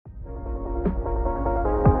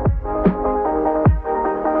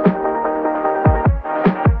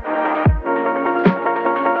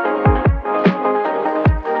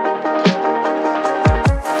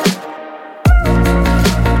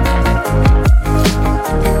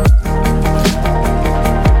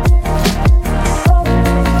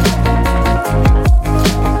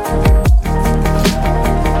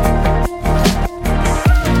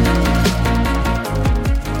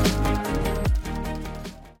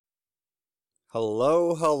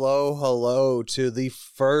Hello, hello, hello to the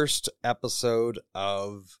first episode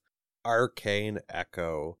of Arcane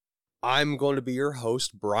Echo. I'm going to be your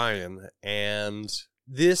host, Brian, and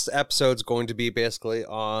this episode's going to be basically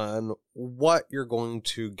on what you're going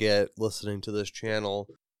to get listening to this channel,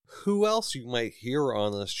 who else you might hear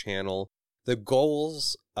on this channel, the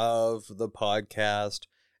goals of the podcast,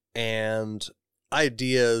 and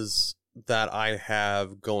ideas that I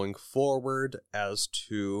have going forward as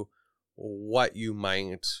to what you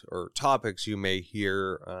might, or topics you may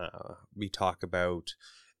hear me talk about.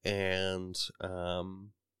 And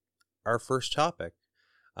our first topic,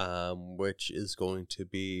 which is going to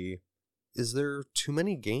be, is there too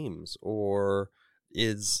many games? Or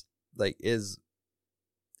am I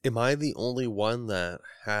the only one that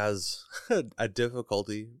has a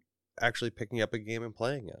difficulty actually picking up a game and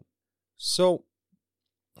playing it? So,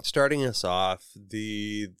 starting us off,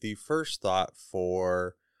 the first thought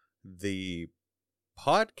for the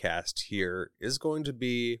podcast here is going to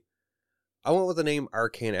be, I went with the name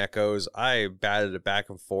Arcane Echoes. I batted it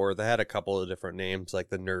back and forth. I had a couple of different names like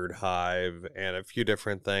the Nerd Hive and a few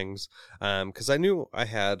different things, because I knew I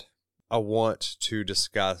had a want to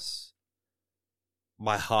discuss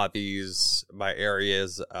my hobbies, my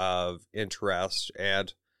areas of interest,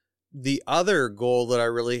 and the other goal that I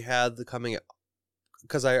really had coming,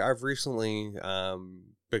 because I've recently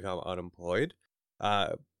become unemployed.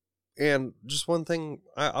 And just one thing,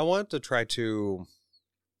 I want to try to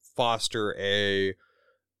foster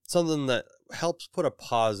something that helps put a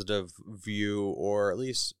positive view, or at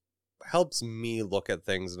least helps me look at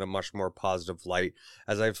things in a much more positive light,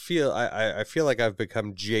 as I feel like I've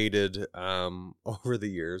become jaded over the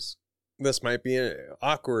years. This might be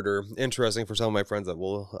awkward or interesting for some of my friends that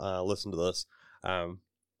will listen to this,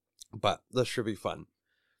 but this should be fun.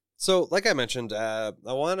 So, like I mentioned, I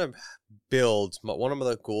want to build, one of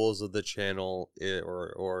the goals of the channel,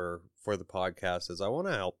 or for the podcast, is I want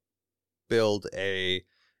to help build a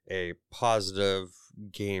positive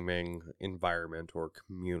gaming environment or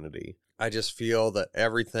community. I just feel that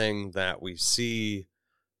everything that we see,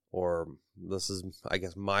 or this is, I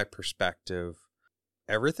guess, my perspective,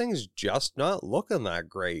 everything's just not looking that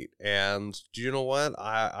great. And do you know what?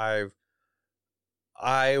 I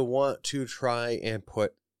want to try and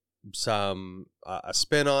put some a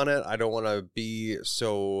spin on it. I don't want to be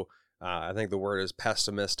so I think the word is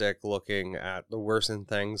pessimistic, looking at the worst in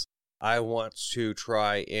things. I want to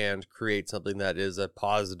try and create something that is a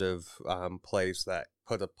positive place, that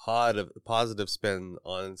puts a positive spin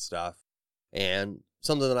on stuff, and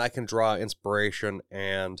something that I can draw inspiration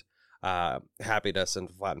and happiness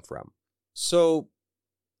and fun from. So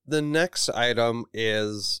the next item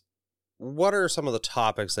is, what are some of the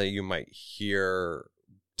topics that you might hear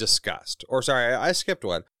discussed? Or sorry, I skipped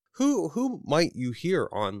one. Who might you hear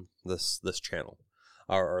on this channel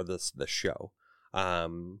or this show? I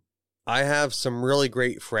have some really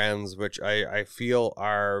great friends, which I feel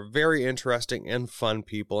are very interesting and fun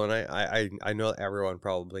people, and I know everyone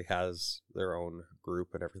probably has their own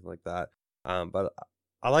group and everything like that. But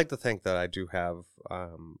I like to think that I do have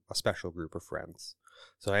a special group of friends.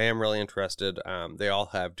 So I am really interested. They all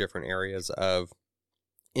have different areas of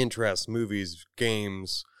interest: movies,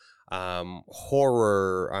 games,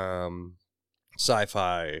 horror,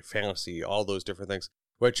 sci-fi, fantasy, all those different things,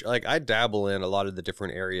 which, like, I dabble in a lot of the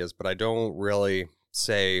different areas, but I don't really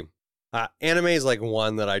say anime is like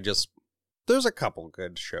one that there's a couple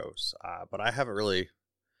good shows, but I haven't really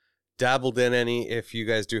dabbled in any. If you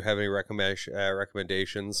guys do have any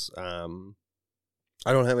recommendations, I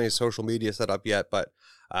don't have any social media set up yet, but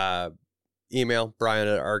email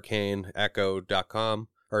brian@arcaneecho.com.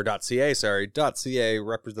 or .ca,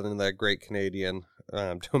 representing that great Canadian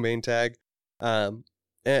domain tag. And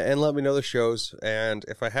let me know the shows, and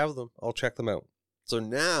if I have them, I'll check them out. So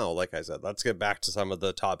now, like I said, let's get back to some of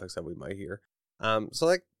the topics that we might hear. So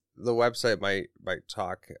like the website might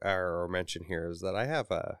talk or mention here is that I have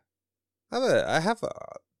a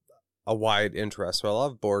wide interest. So I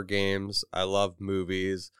love board games, I love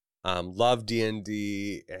movies, love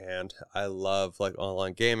D&D, and I love like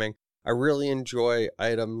online gaming. I really enjoy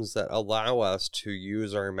items that allow us to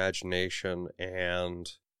use our imagination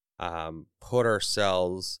and put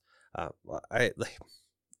ourselves. It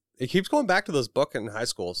keeps going back to this book in high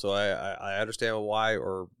school, so I understand why,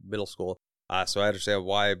 or middle school. So I understand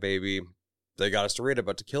why, baby, they got us to read it.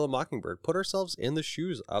 But To Kill a Mockingbird, put ourselves in the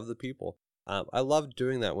shoes of the people. I love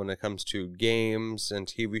doing that when it comes to games and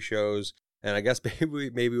TV shows. And I guess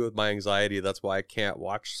maybe with my anxiety, that's why I can't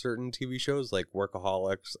watch certain TV shows like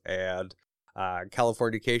Workaholics and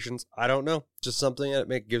Californications. I don't know. Just something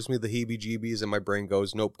that gives me the heebie-jeebies, and my brain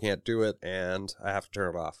goes, nope, can't do it, and I have to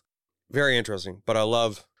turn it off. Very interesting. But I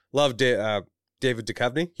love David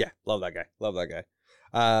Duchovny. Yeah, love that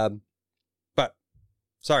guy. But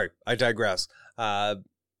sorry, I digress.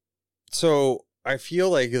 So I feel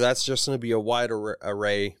like that's just going to be a wide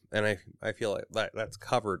array, and I feel like that's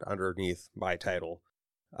covered underneath my title.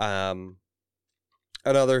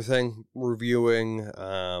 Another thing, reviewing,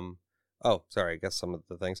 I guess some of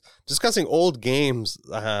the things. Discussing old games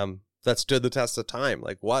that stood the test of time.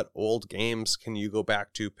 Like, what old games can you go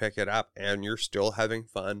back to, pick it up, and you're still having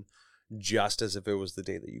fun just as if it was the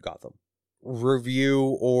day that you got them.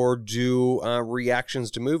 Review or do reactions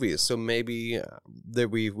to movies. So maybe that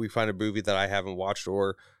we find a movie that I haven't watched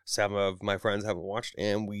or some of my friends haven't watched,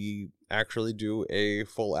 and we actually do a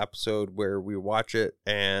full episode where we watch it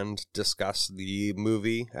and discuss the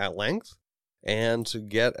movie at length and to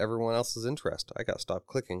get everyone else's interest. I got to stop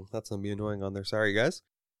clicking. That's going to be annoying on there. Sorry, guys.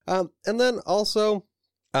 And then also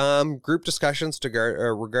group discussions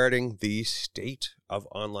regarding the state of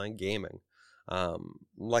online gaming.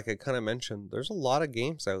 Like I kind of mentioned, there's a lot of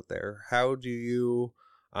games out there. How do you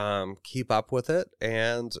keep up with it,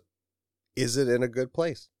 and is it in a good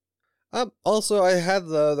place? Also, I had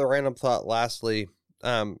the random thought lastly,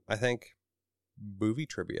 I think movie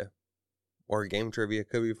trivia or game trivia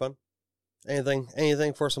could be fun.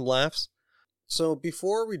 Anything for some laughs. So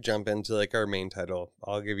before we jump into like our main title,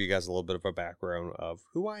 I'll give you guys a little bit of a background of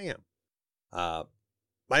who I am.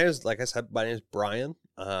 My name is Brian.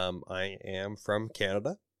 I am from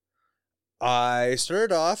Canada. I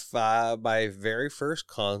started off, my very first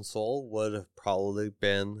console would have probably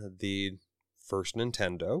been the first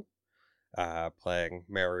Nintendo, playing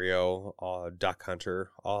Mario, Duck Hunter,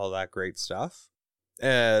 all that great stuff.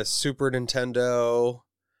 Super Nintendo,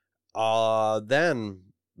 then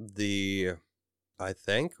I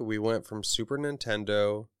think we went from Super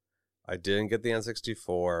Nintendo, I didn't get the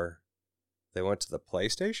N64, they went to the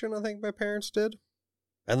PlayStation, I think my parents did,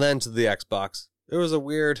 and then to the Xbox. It was a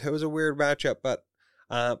weird matchup, but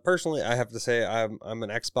personally, I have to say I'm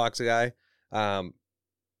an Xbox guy.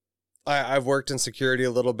 I've worked in security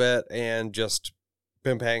a little bit and just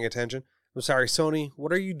been paying attention. I'm sorry, Sony,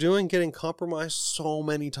 what are you doing getting compromised so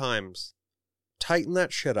many times? Tighten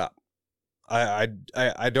that shit up. I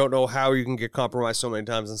don't know how you can get compromised so many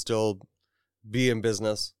times and still be in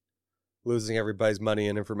business, losing everybody's money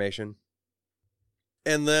and information.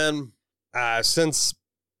 And then, since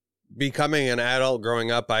becoming an adult,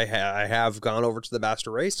 growing up, I have gone over to the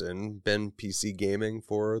master race and been PC gaming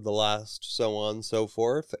for the last so on and so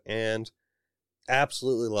forth, and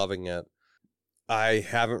absolutely loving it. I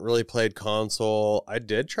haven't really played console. I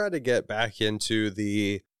did try to get back into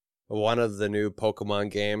one of the new Pokemon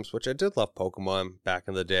games, which I did love Pokemon back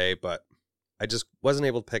in the day, but I just wasn't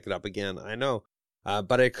able to pick it up again. I know,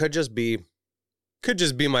 but it could just be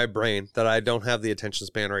my brain that I don't have the attention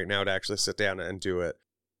span right now to actually sit down and do it.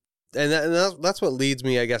 And that's what leads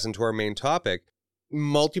me, I guess, into our main topic,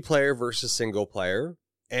 multiplayer versus single player.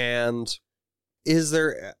 And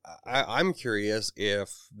I'm curious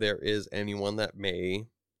if there is anyone that may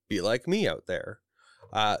be like me out there.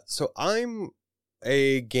 So I'm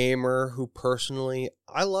a gamer who personally,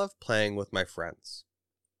 I love playing with my friends.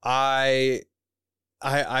 I've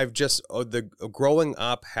just, growing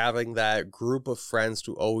up, having that group of friends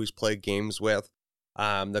to always play games with,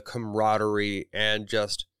 the camaraderie and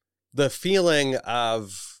just the feeling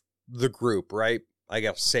of the group, right? I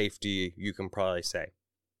guess safety, you can probably say.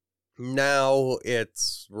 Now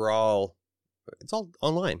it's all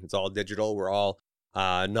online. It's all digital. We're all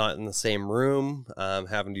not in the same room,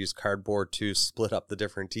 having to use cardboard to split up the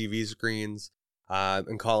different TV screens,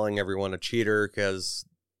 and calling everyone a cheater because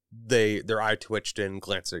their eye twitched and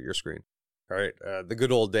glanced at your screen. All right, the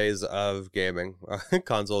good old days of gaming,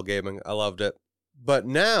 console gaming. I loved it. But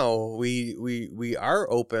now we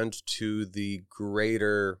are opened to the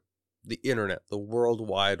internet, the World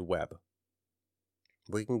Wide Web.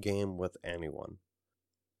 We can game with anyone.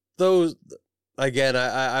 Those, again,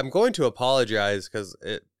 I'm going to apologize because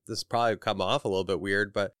this probably come off a little bit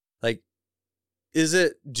weird, but like,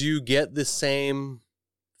 do you get the same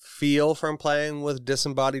feel from playing with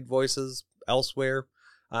disembodied voices elsewhere,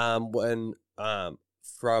 when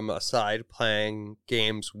from aside playing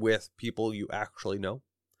games with people you actually know?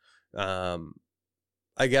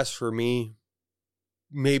 I guess for me,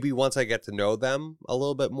 maybe once I get to know them a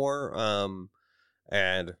little bit more,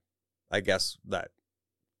 and I guess that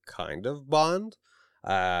kind of bond.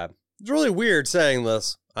 It's really weird saying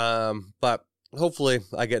this, but hopefully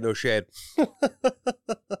I get no shade.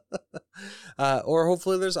 Or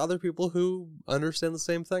hopefully there's other people who understand the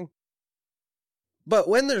same thing. But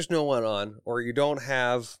when there's no one on, or you don't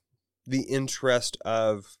have the interest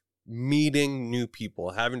of meeting new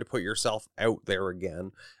people, having to put yourself out there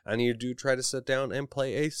again, and you do try to sit down and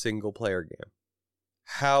play a single player game.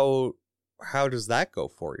 How does that go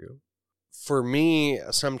for you? For me,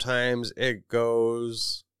 sometimes it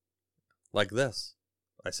goes like this.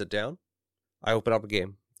 I sit down, I open up a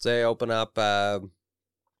game. Say I open up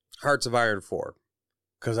Hearts of Iron 4,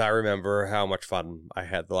 because I remember how much fun I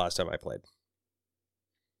had the last time I played.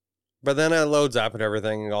 But then it loads up and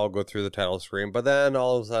everything, I'll go through the title screen, but then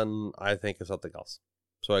all of a sudden I think of something else.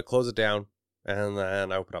 So I close it down, and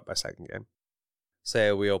then I open up my second game.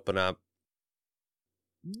 Say we open up,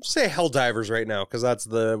 say Helldivers right now, because that's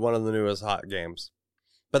one of the newest hot games.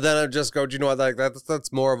 But then I just go, do you know what, like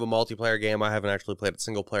that's more of a multiplayer game. I haven't actually played it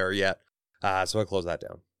single player yet, so I close that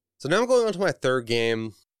down. So now I'm going on to my third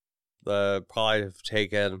game. Probably have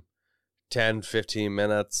taken 10, 15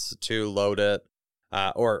 minutes to load it.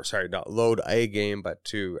 Not load a game, but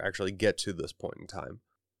to actually get to this point in time.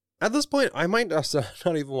 At this point, I might not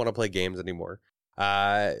even want to play games anymore.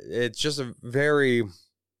 It's just a very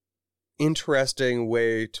interesting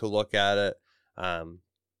way to look at it.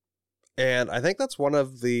 And I think that's one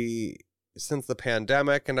of since the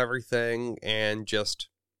pandemic and everything, and just,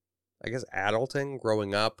 I guess, adulting,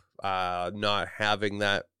 growing up, not having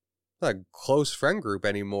that close friend group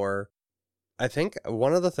anymore. I think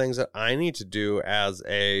one of the things that I need to do as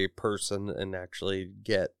a person and actually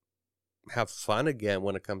have fun again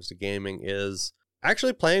when it comes to gaming is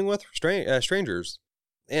actually playing with strangers.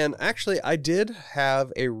 And actually, I did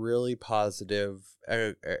have a really positive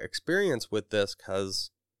experience with this,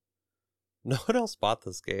 because no one else bought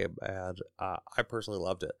this game, and I personally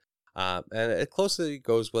loved it. And it closely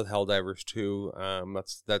goes with Helldivers 2,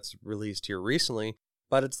 that's released here recently,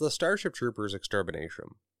 but it's the Starship Troopers Extermination.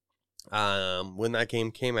 When that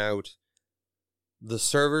game came out, the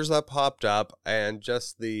servers that popped up and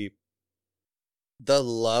just the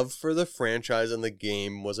love for the franchise and the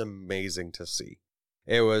game was amazing to see.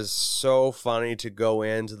 It was so funny to go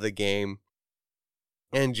into the game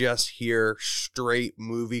and just hear straight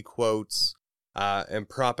movie quotes and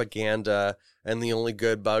propaganda, and the only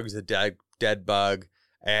good bug's a dead bug,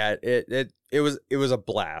 and it was a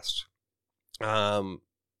blast. And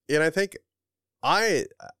I think I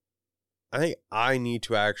need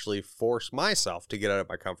to actually force myself to get out of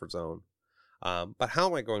my comfort zone. But how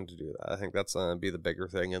am I going to do that? I think that's going to be the bigger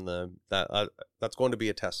thing, and that's going to be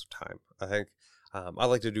a test of time. I think I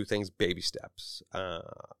like to do things baby steps.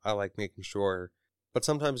 I like making sure, but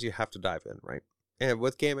sometimes you have to dive in, right? And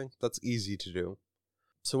with gaming, that's easy to do.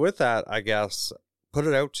 So with that, I guess, put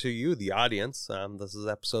it out to you, the audience. This is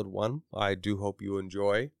episode 1. I do hope you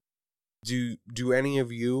enjoy. Do any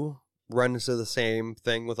of you run into the same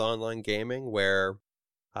thing with online gaming, where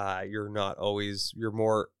you're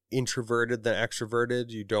more introverted than extroverted?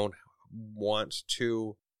 You don't want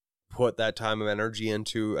to put that time of energy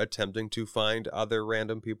into attempting to find other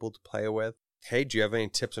random people to play with. Hey, do you have any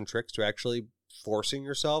tips and tricks to actually forcing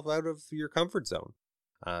yourself out of your comfort zone?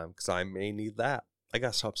 Because I may need that. I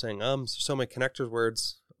gotta stop saying so many connectors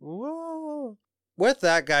words. Whoa. With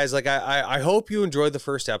that, guys, I hope you enjoyed the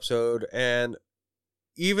first episode, and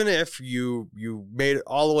even if you made it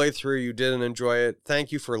all the way through, you didn't enjoy it,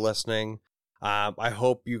 thank you for listening. I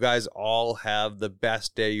hope you guys all have the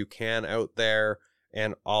best day you can out there,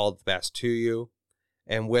 and all the best to you.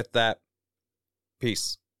 And with that,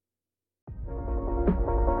 peace.